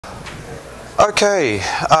Okay,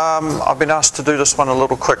 I've been asked to do this one a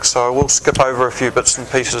little quick, so I will skip over a few bits and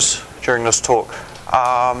pieces during this talk.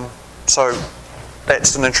 So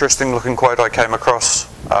that's an interesting looking quote I came across.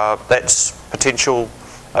 That's potential,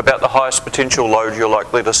 about the highest potential load you're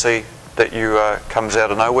likely to see that you comes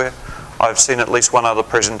out of nowhere. I've seen at least one other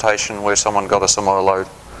presentation where someone got a similar load.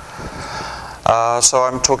 So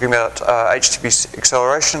I'm talking about HTTP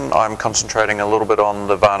acceleration. I'm concentrating a little bit on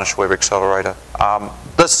the Varnish web accelerator.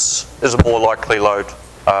 This is a more likely load,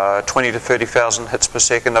 20 to 30,000 hits per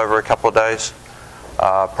second over a couple of days.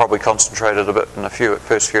 Probably concentrated a bit in the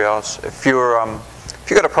first few hours. If you've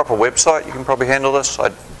got a proper website, you can probably handle this.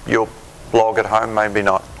 Your blog at home, maybe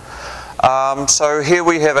not. So here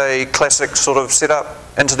we have a classic sort of setup: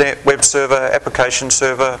 internet web server, application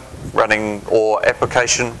server running, or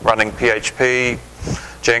application running PHP,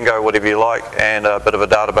 Django, whatever you like, and a bit of a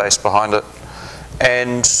database behind it.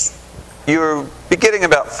 And you'll be getting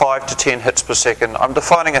about 5 to 10 hits per second. I'm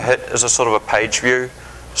defining a hit as a sort of a page view,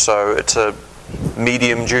 so it's a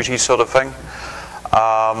medium duty sort of thing.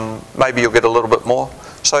 Maybe you'll get a little bit more.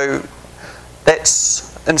 So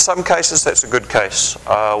that's, in some cases, that's a good case.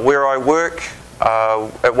 Where I work,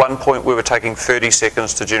 at one point we were taking 30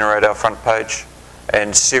 seconds to generate our front page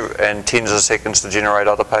and tens of seconds to generate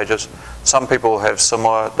other pages. Some people have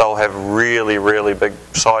similar, they'll have really, really big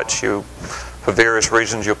sites. For various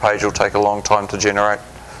reasons, your page will take a long time to generate.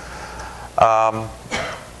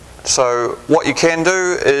 So what you can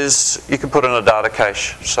do is you can put in a data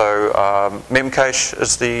cache. So Memcache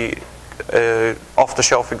is the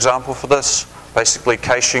off-the-shelf example for this. Basically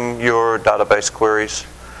caching your database queries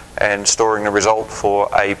and storing the result for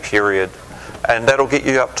a period. And that'll get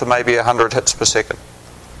you up to maybe 100 hits per second.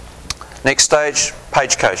 Next stage,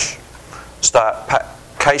 page cache. Start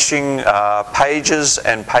caching pages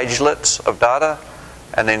and pagelets of data,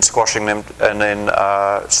 and then squashing them, and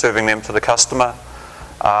then serving them to the customer.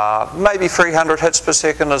 Maybe 300 hits per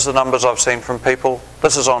second is the numbers I've seen from people.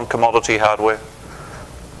 This is on commodity hardware.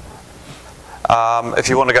 If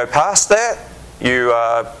you want to go past that, you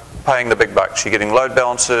are paying the big bucks. You're getting load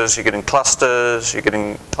balancers, you're getting clusters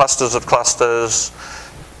of clusters,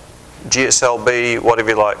 GSLB, whatever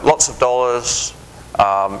you like, lots of dollars.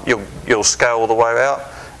 You'll scale all the way out,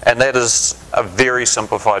 and that is a very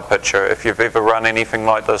simplified picture. If you've ever run anything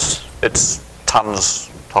like this, it's tons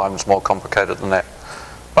times more complicated than that.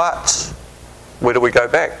 But where do we go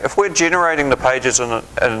back? If we're generating the pages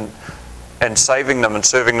and saving them and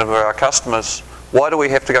serving them to our customers, why do we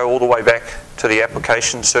have to go all the way back to the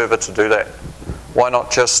application server to do that? Why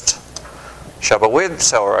not just shove a web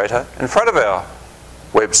accelerator in front of our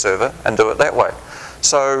web server and do it that way?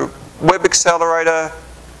 So web accelerator,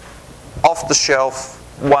 off the shelf,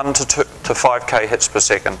 1 to 5K hits per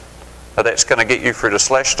second. Now that's going to get you through to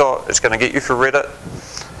Slashdot, it's going to get you through Reddit.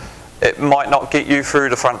 It might not get you through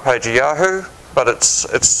the front page of Yahoo, but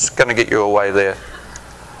it's going to get you away there.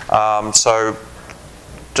 So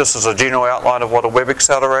just as a general outline of what a web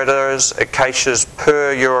accelerator is, it caches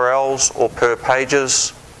per URLs or per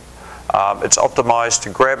pages. It's optimized to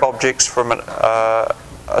grab objects from a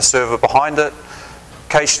server behind it,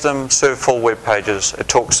 cache them, serve full web pages. It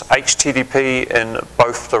talks HTTP in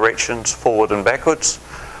both directions, forward and backwards.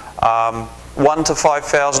 1 to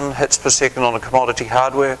 5,000 hits per second on a commodity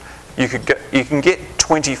hardware. You can get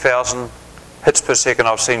 20,000 hits per second.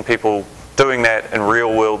 I've seen people doing that in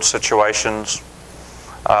real world situations.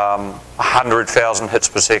 100,000 hits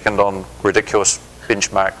per second on ridiculous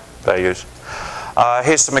benchmark values.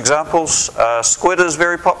 Here's some examples. Squid is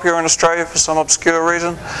very popular in Australia for some obscure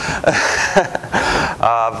reason.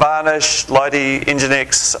 Varnish, Lyall,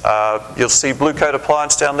 Nginx. You'll see Blue Coat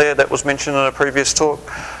Appliance down there. That was mentioned in a previous talk.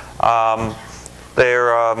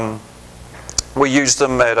 We use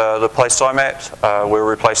them at the place I'm at. We're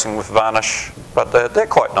replacing with Varnish, but they're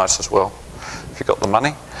quite nice as well, if you've got the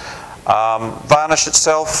money. Varnish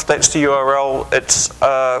itself, that's the URL. It's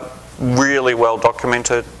really well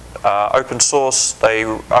documented. Open source, they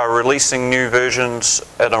are releasing new versions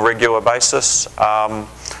on a regular basis,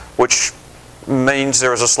 which means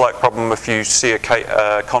there is a slight problem if you see a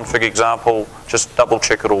config example. Just double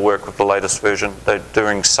check it'll work with the latest version. They're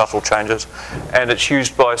doing subtle changes, and it's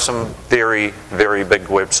used by some very, very big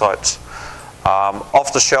websites.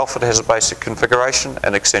 Off the shelf, it has a basic configuration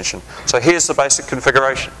and extension. So here's the basic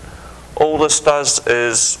configuration. All this does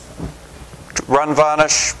is run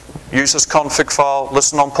Varnish, use this config file,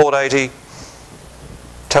 listen on port 80,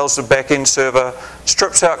 tells the backend server,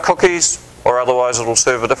 strips out cookies, or otherwise it'll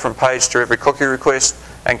serve a different page to every cookie request,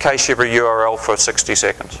 and cache every URL for 60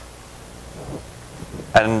 seconds.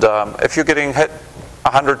 And if you're getting hit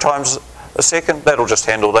 100 times a second, that'll just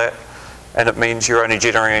handle that. and it means you're only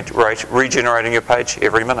regenerating your page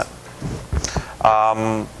every minute.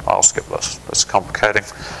 I'll skip this, it's complicating.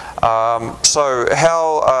 So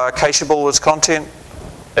how cacheable is content?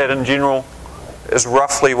 That in general is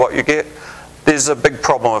roughly what you get. There's a big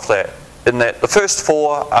problem with that, in that the first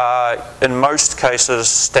four are, in most cases,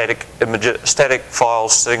 static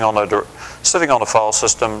files sitting on a file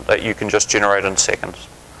system that you can just generate in seconds,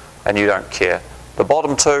 and you don't care. The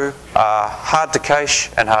bottom two are hard to cache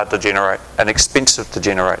and hard to generate, and expensive to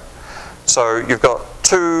generate. So you've got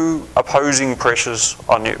two opposing pressures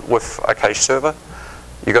on you with a cache server.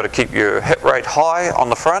 You've got to keep your hit rate high on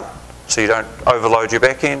the front, so you don't overload your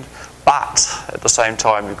back end, but at the same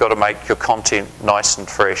time you've got to make your content nice and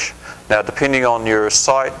fresh. Now depending on your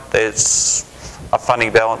site, there's a funny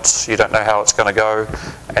balance, you don't know how it's going to go,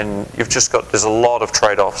 and there's a lot of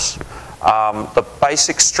trade-offs. The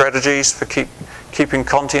basic strategies for keeping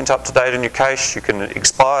content up to date in your cache: you can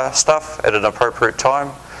expire stuff at an appropriate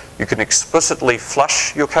time, you can explicitly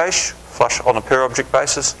flush your cache, flush on a per object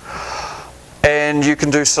basis, and you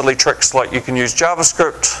can do silly tricks like you can use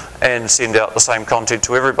JavaScript and send out the same content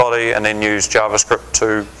to everybody, and then use JavaScript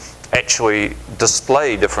to actually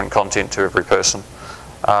display different content to every person.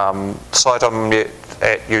 The site I'm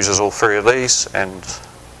at uses all three of these, and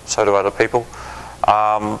so do other people.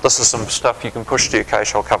 This is some stuff you can push to your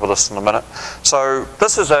cache. I'll cover this in a minute. So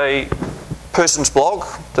this is a person's blog.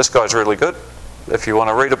 This guy's really good if you want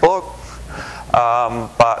to read a blog.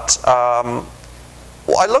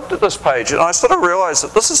 I looked at this page and I sort of realized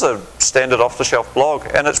that this is a standard off-the-shelf blog,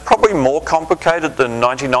 and it's probably more complicated than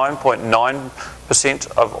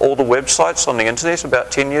 99.9% of all the websites on the internet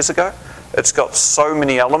about 10 years ago. It's got so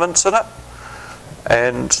many elements in it,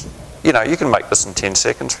 and you know, you can make this in 10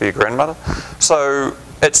 seconds for your grandmother. So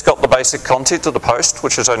it's got the basic content of the post,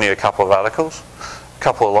 which is only a couple of articles, a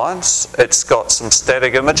couple of lines. It's got some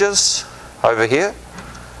static images over here.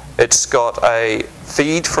 It's got a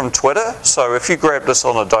feed from Twitter, so if you grab this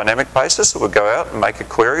on a dynamic basis, it would go out and make a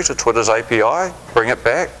query to Twitter's API, bring it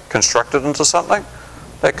back, construct it into something.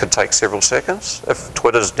 That could take several seconds. If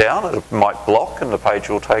Twitter's down, it might block and the page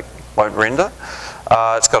won't render.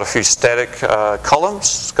 It's got a few static columns.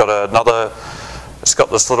 It's got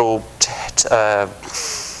this little,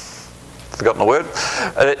 forgotten the word.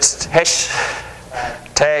 It's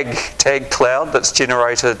tag cloud that's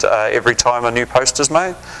generated every time a new post is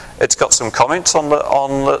made. It's got some comments on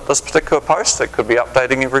this particular post that could be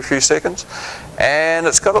updating every few seconds. And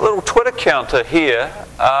it's got a little Twitter counter here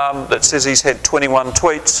that says he's had 21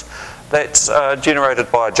 tweets. That's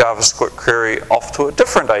generated by a JavaScript query off to a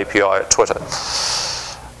different API at Twitter.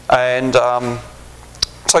 And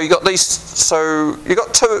so you got these. So you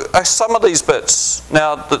got some of these bits.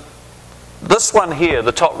 Now this one here,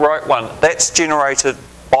 the top right one, that's generated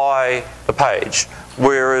by the page,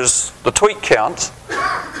 whereas the tweet count,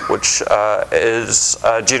 which is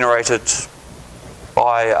generated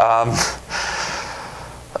by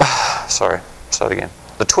sorry, start again.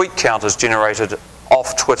 The tweet count is generated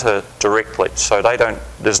off Twitter directly, so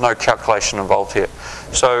there's no calculation involved here.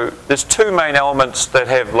 So there's two main elements that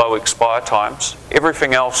have low expire times.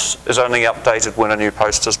 Everything else is only updated when a new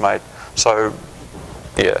post is made. So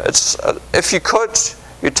yeah, it's if you could,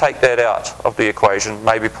 you'd take that out of the equation,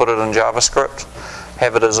 maybe put it in JavaScript,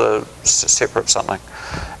 have it as a separate something.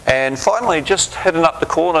 And finally, just hidden up the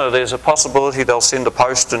corner, there's a possibility they'll send a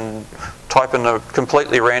post and type in a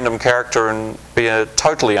completely random character and be a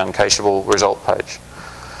totally uncacheable result page.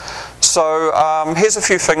 So here's a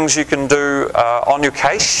few things you can do on your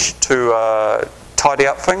cache to tidy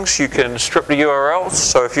up things. You can strip the URLs,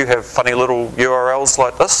 so if you have funny little URLs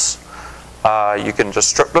like this, you can just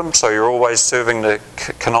strip them, so you're always serving the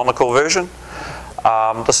canonical version.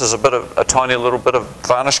 This is a tiny little bit of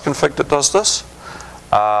Varnish config that does this.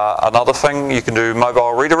 Another thing, you can do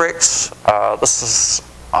mobile redirects.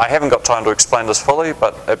 I haven't got time to explain this fully,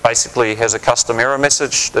 but it basically has a custom error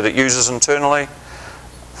message that it uses internally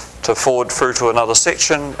to forward through to another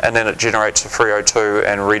section, and then it generates a 302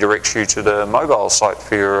 and redirects you to the mobile site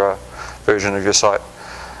for your version of your site.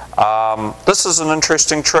 This is an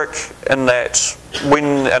interesting trick in that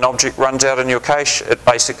when an object runs out in your cache, it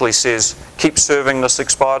basically says, keep serving this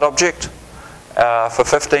expired object for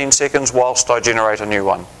 15 seconds whilst I generate a new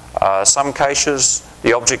one. Some caches,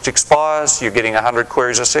 the object expires, you're getting 100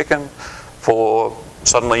 queries a second,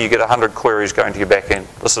 suddenly you get 100 queries going to your back end.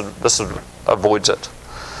 This avoids it.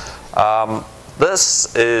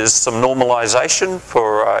 This is some normalization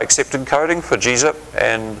for accepted coding for gzip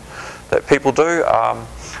and that people do.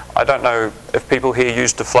 I don't know if people here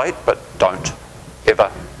use deflate, but don't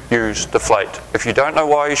ever use deflate. If you don't know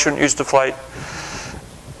why you shouldn't use deflate,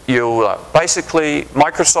 you'll basically,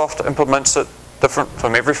 Microsoft implements it different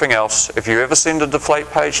from everything else. If you ever send a deflate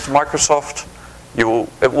page to Microsoft, it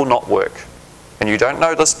will not work. And you don't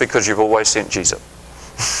know this because you've always sent gzip.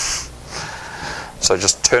 So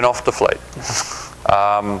just turn off deflate.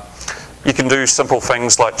 You can do simple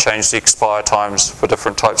things like change the expire times for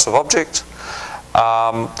different types of object.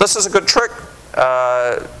 This is a good trick.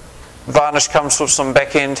 Varnish comes with some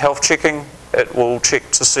back-end health checking. It will check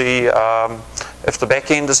to see if the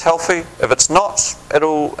back-end is healthy. If it's not,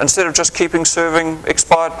 it'll, instead of just keeping serving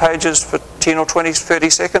expired pages for 10 or 20, 30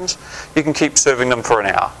 seconds, you can keep serving them for an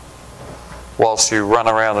hour whilst you run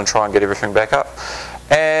around and try and get everything back up.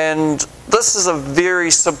 And this is a very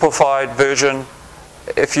simplified version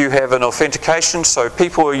if you have an authentication. So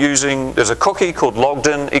people are using, there's a cookie called logged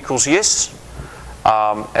in equals yes.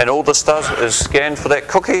 And all this does is scan for that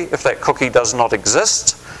cookie. If that cookie does not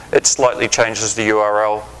exist, it slightly changes the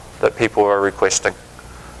URL that people are requesting.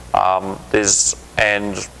 And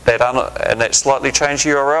that slightly changed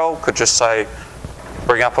URL could just say,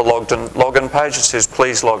 bring up a login page. It says,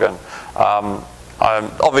 please log in.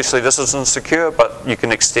 Obviously, this isn't secure, but you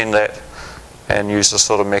can extend that and use this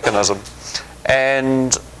sort of mechanism.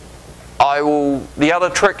 And the other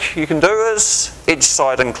trick you can do is edge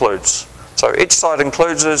side includes. So edge side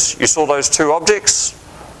includes is, you saw those two objects,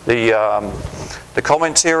 the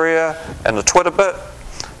comments area and the Twitter bit,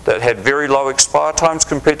 that had very low expire times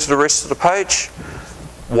compared to the rest of the page.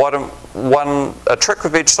 A trick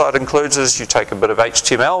with edge side includes is you take a bit of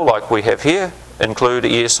HTML like we have here, include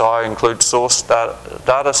ESI, include source data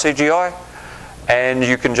CGI, and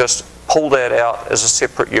you can just pull that out as a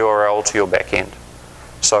separate URL to your back end.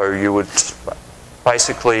 So you would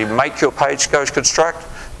basically make your page go construct,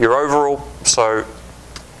 your overall,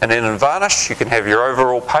 and then in Varnish you can have your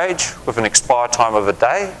overall page with an expire time of a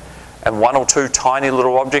day and one or two tiny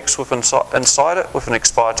little objects inside it with an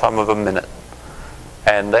expire time of a minute.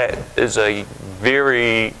 And that is a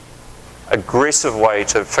very aggressive way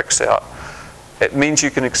to fix out. It means you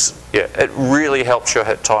can, it really helps your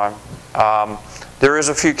hit time. There is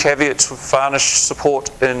a few caveats with Varnish support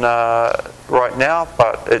in right now,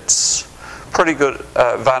 but it's pretty good.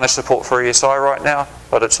 Varnish support for ESI right now,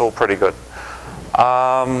 but it's all pretty good.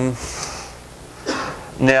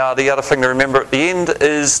 Now the other thing to remember at the end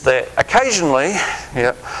is that occasionally,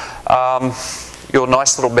 your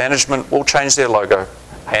nice little management will change their logo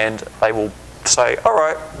and they will say, all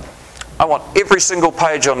right, I want every single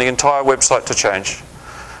page on the entire website to change.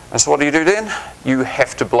 And so what do you do then? You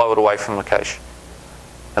have to blow it away from the cache,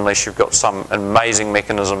 unless you've got some amazing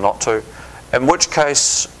mechanism not to, in which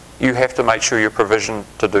case you have to make sure you're provisioned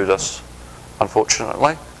to do this,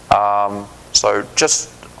 unfortunately. I've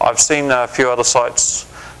seen a few other sites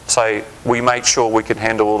say, we make sure we can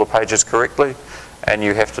handle all the pages correctly, and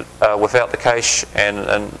you have to, without the cache,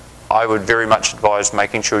 and I would very much advise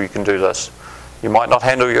making sure you can do this. You might not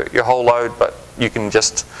handle your whole load, but you can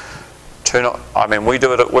just turn off. I mean, we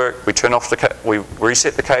do it at work. We turn off we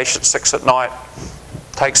reset the cache at 6 at night.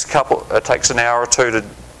 It takes an hour or two to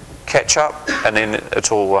catch up, and then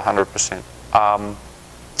it's all 100%.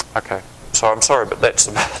 Okay, so I'm sorry, but that's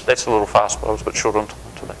a little fast, but I was a bit short on time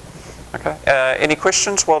today. Okay, any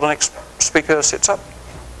questions while the next speaker sets up?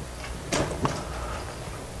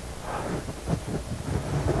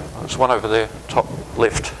 There's one over there, top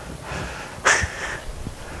left.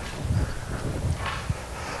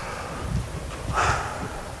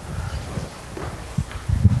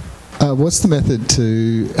 What's the method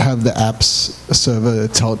to have the apps server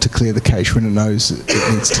told to clear the cache when it knows it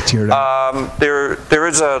needs to tear it up? There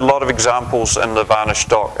is a lot of examples in the Varnish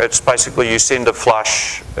doc. It's basically you send a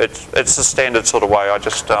flush. It's a standard sort of way. I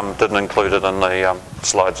just didn't include it in the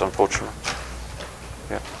slides, unfortunately.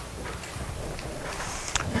 Yeah.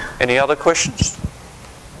 Any other questions?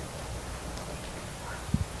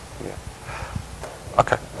 Yeah.